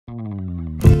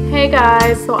Hey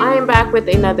guys, so I am back with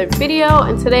another video,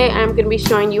 and today I'm going to be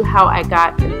showing you how I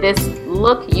got this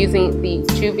look using the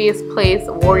Juvia's Place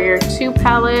Warrior 2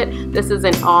 palette. This is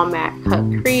an all matte cut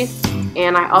crease,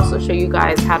 and I also show you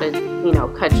guys how to,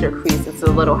 cut your crease. It's a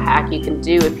little hack you can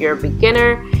do if you're a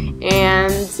beginner.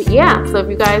 And yeah, so if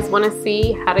you guys want to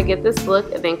see how to get this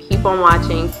look, then keep on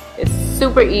watching. It's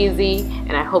super easy,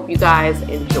 and I hope you guys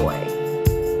enjoy.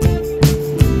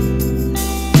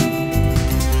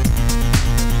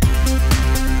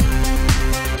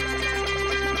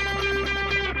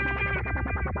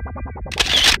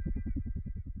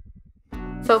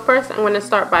 So first I'm going to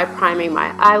start by priming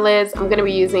my eyelids. I'm going to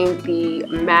be using the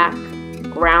MAC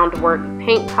Groundwork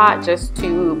paint pot just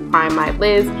to prime my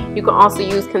lids. You can also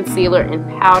use concealer and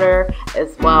powder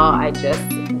as well. I just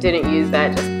didn't use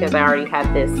that just because I already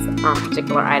had this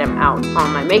particular item out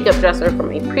on my makeup dresser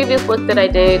from a previous look that I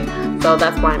did. So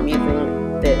that's why I'm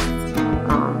using this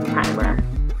primer.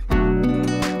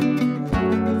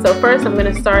 So first I'm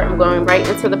going to start, I'm going right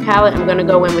into the palette. I'm going to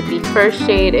go in with the first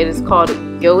shade. It is called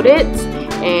Yodit,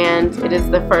 and it is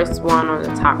the first one on the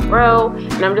top row.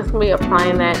 And I'm just going to be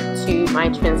applying that to my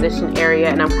transition area.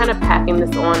 And I'm kind of packing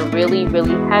this on really,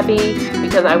 really heavy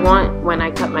because I want, when I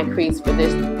cut my crease, for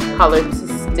this color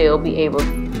to still be able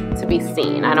to be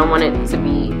seen. I don't want it to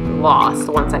be lost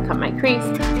once I cut my crease.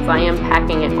 So I am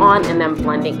packing it on and then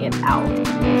blending it out.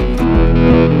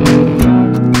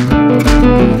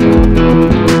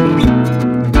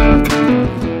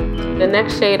 The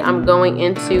next shade I'm going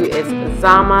into is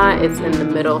Zama. It's in the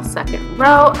middle second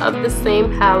row of the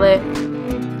same palette,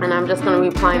 and I'm just going to be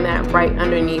applying that right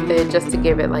underneath it just to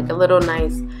give it like a little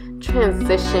nice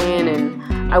transition.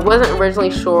 And I wasn't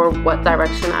originally sure what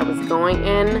direction I was going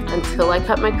in until I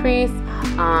cut my crease,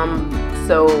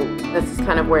 so this is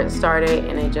kind of where it started,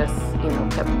 and it just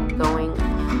kept going.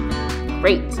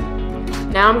 Great.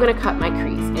 Now I'm going to cut my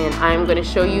crease, and I'm going to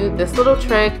show you this little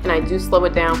trick, and I do slow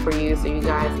it down for you so you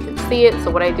guys can see it.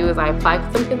 So what I do is I apply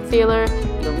some concealer,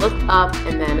 you look up,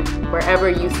 and then wherever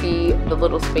you see the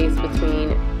little space between,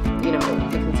 the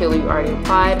concealer you already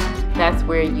applied, that's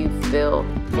where you fill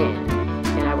in.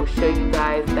 And I will show you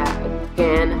guys that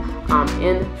again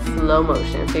in slow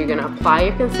motion. So you're going to apply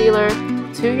your concealer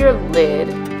to your lid,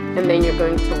 and then you're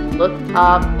going to look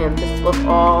up and just look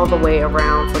all the way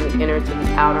around from the inner to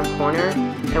the outer corner.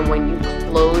 And when you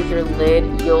close your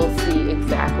lid, you'll see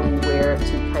exactly where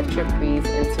to cut your crease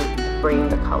and to bring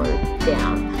the color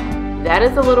down. That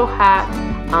is a little hack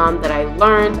that I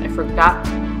learned. I forgot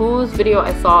whose video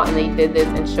I saw and they did this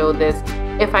and showed this.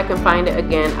 If I can find it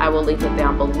again, I will link it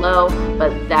down below.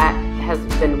 But that has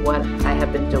been what I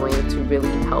have been doing to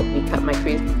really help me cut my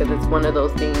crease, because it's one of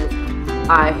those things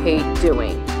I hate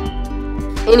doing.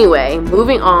 Anyway,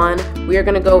 moving on, we are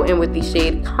going to go in with the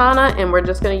shade Kana, and we're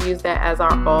just going to use that as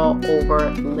our all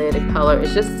over lid color.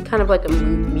 It's just kind of like a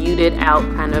muted out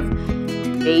kind of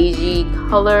beigey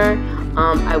color.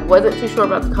 I wasn't too sure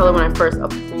about the color when I first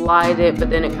applied it, but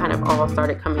then it kind of all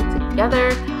started coming together.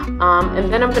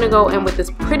 And then I'm going to go in with this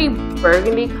pretty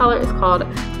burgundy color. It's called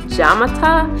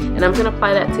Jamata, and I'm going to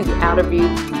apply that to the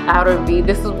outer V.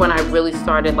 This is when I really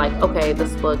started like, okay,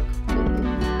 this look,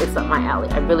 it's up my alley.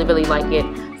 I really, really like it.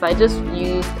 So I just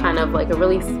use kind of like a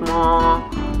really small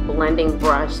blending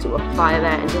brush to apply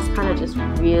that and just kind of just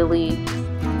really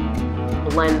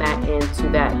blend that into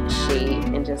that shade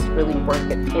and just really work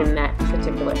it in that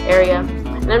particular area.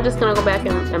 And I'm just going to go back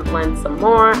and blend some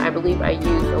more. I believe I used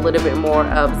a little bit more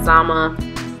of Zama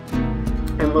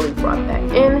and really brought that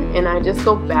in. And I just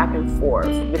go back and forth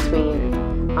between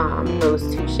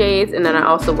those two shades, and then I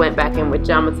also went back in with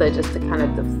Jamata just to kind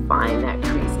of define that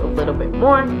crease a little bit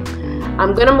more.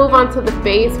 I'm going to move on to the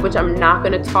face, which I'm not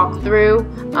going to talk through,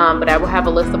 but I will have a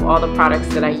list of all the products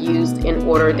that I used in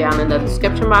order down in the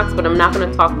description box, but I'm not going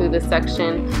to talk through this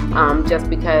section just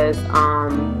because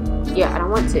yeah, I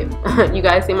don't want to. You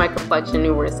guys see my complexion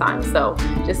numerous times, so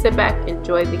just sit back,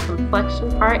 enjoy the complexion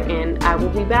part, and I will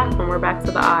be back when we're back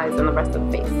to the eyes and the rest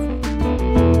of the face.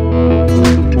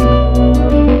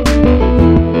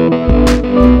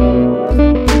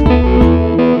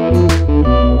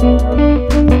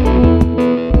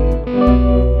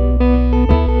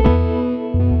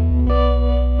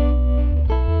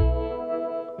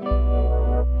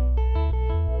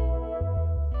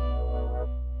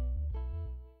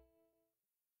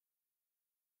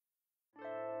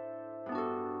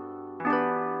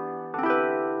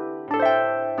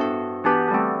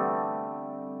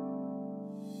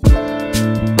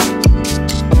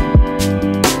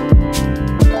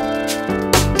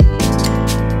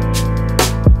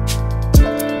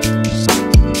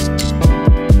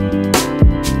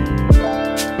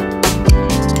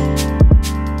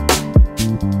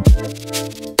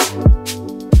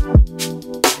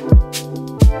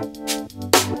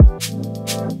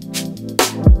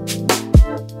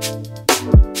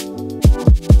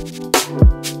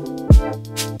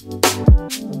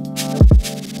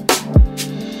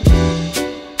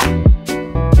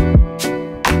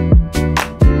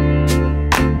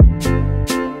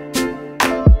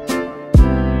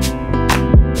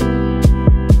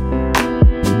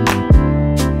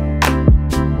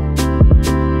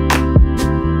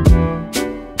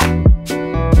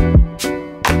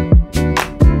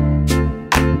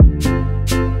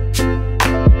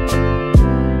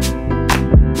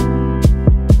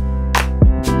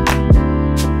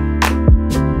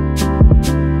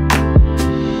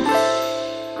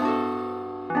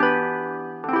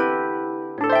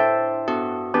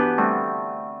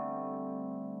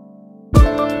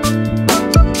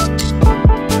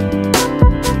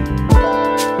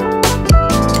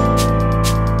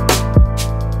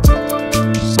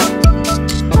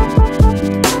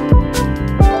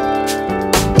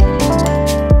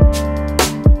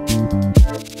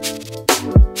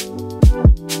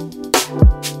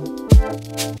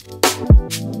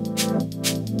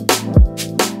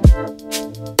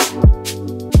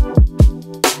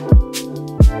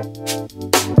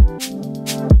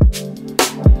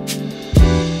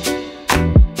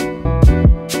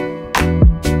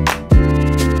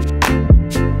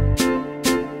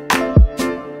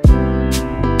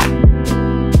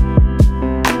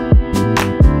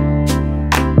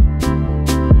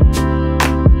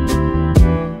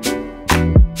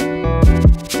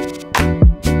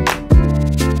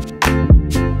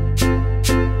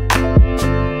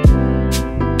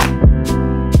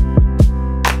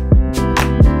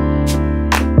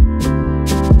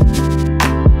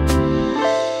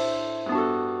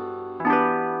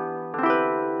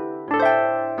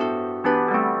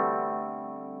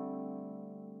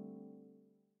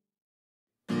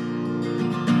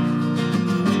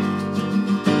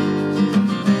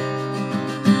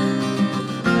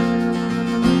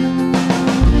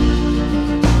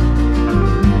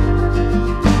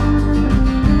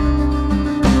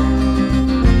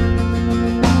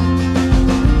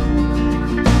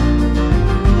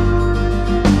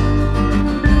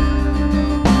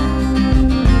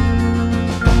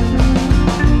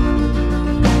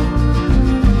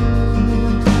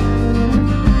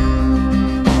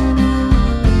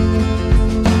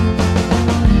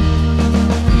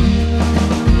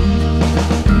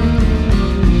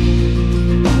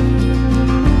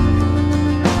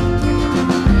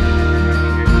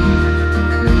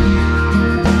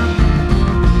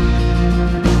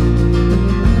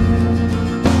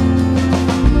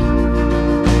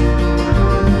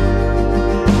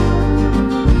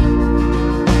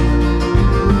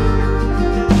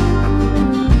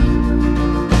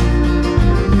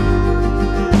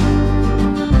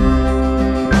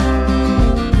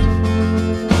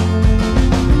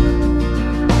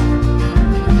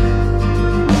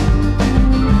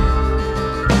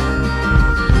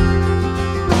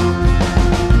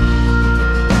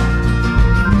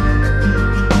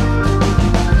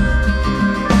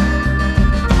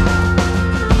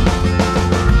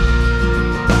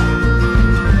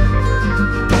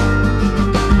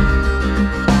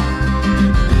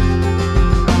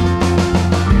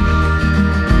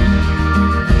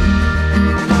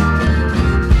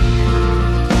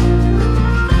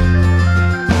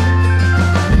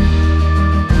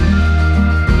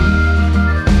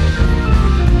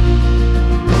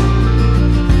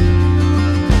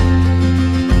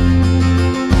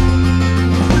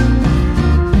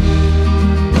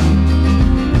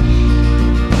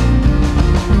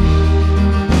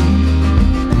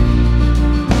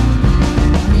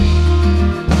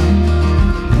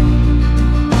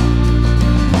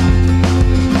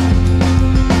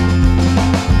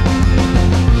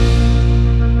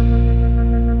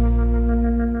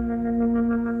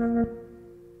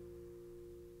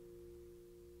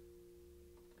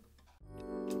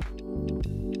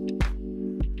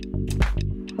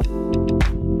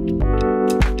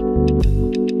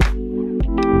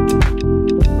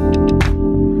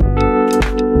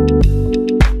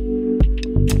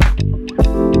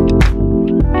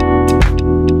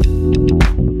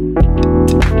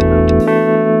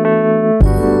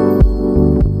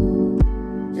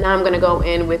 go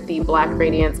in with the Black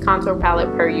Radiance contour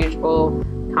palette per usual,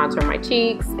 contour my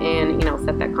cheeks, and you know,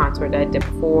 set that contour that I did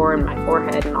before, and my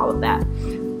forehead and all of that.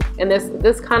 And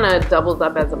this kind of doubles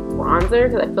up as a bronzer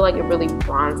because I feel like it really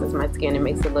bronzes my skin and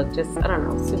makes it look just, I don't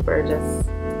know, super just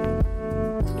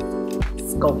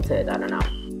sculpted. I don't know.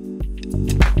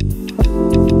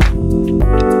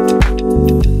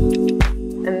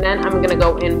 And then I'm going to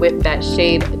go in with that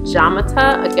shade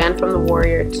Jamata, again from the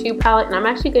Warrior 2 palette. And I'm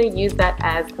actually going to use that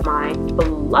as my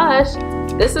blush.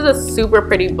 This is a super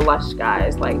pretty blush,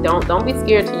 guys. Like, don't be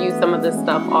scared to use some of this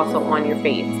stuff also on your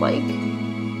face. Like,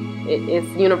 it's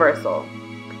universal.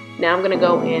 Now I'm going to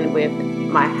go in with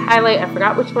my highlight. I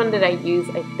forgot which one did I use.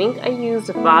 I think I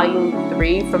used Volume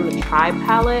 3 from the Tribe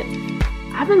palette.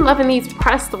 I've been loving these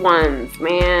pressed ones,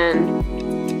 man.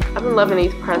 I've been loving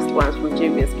these pressed ones from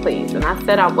Juvia's Place. And I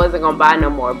said I wasn't going to buy no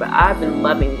more, but I've been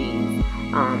loving these.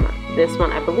 This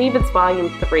one, I believe it's Volume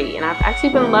 3. And I've actually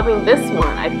been loving this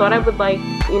one. I thought I would like,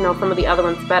 you know, some of the other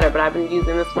ones better, but I've been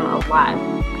using this one a lot.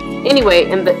 Anyway,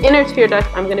 in the inner tear duct,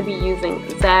 I'm going to be using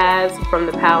Zazz from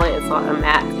the palette. It's a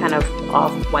matte kind of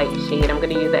off-white shade. I'm going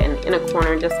to use that in the inner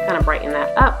corner and just kind of brighten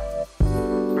that up.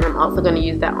 And I'm also going to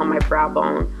use that on my brow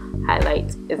bone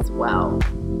highlight as well.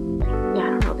 Yeah, I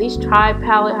don't know. These Tribe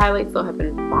palette highlights though have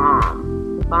been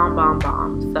bomb. Bomb, bomb,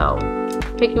 bomb. So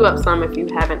pick you up some if you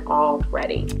haven't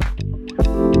already.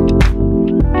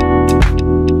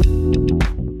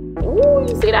 Ooh,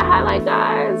 you see that highlight,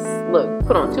 guys? Look,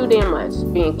 put on too damn much.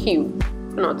 Being cute.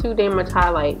 Put on too damn much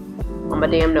highlight on my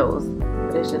damn nose.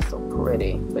 But it's just so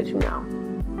pretty. But you know.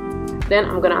 Then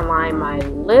I'm going to align my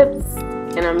lips.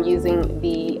 And I'm using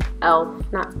the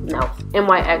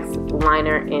NYX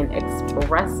liner in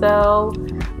Espresso.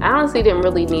 I honestly didn't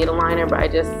really need a liner, but I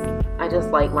just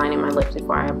like lining my lips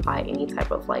before I apply any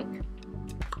type of, like,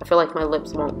 I feel like my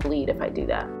lips won't bleed if I do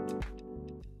that.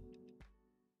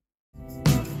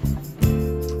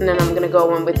 And then I'm going to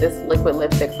go in with this liquid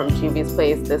lipstick from Juvia's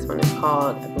Place. This one is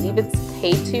called, I believe it's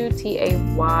Taytu,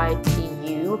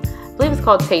 T-A-Y-T-U. I believe it's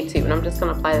called Taytu, and I'm just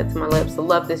going to apply that to my lips. I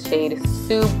love this shade. It's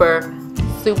super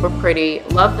pretty.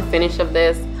 Love the finish of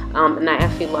this, and I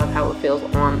actually love how it feels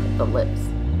on the lips.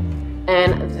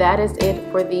 And that is it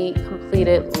for the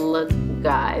completed look,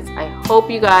 guys. I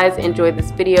hope you guys enjoyed this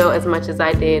video as much as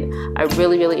I did. I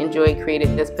really enjoyed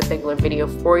creating this particular video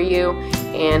for you,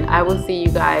 and I will see you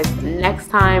guys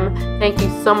next time. Thank you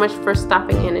so much for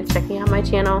stopping in and checking out my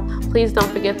channel. Please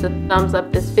don't forget to thumbs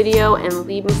up this video and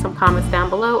leave me some comments down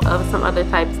below of some other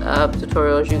types of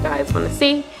tutorials you guys want to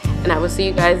see, and I will see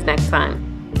you guys next time.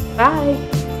 Bye.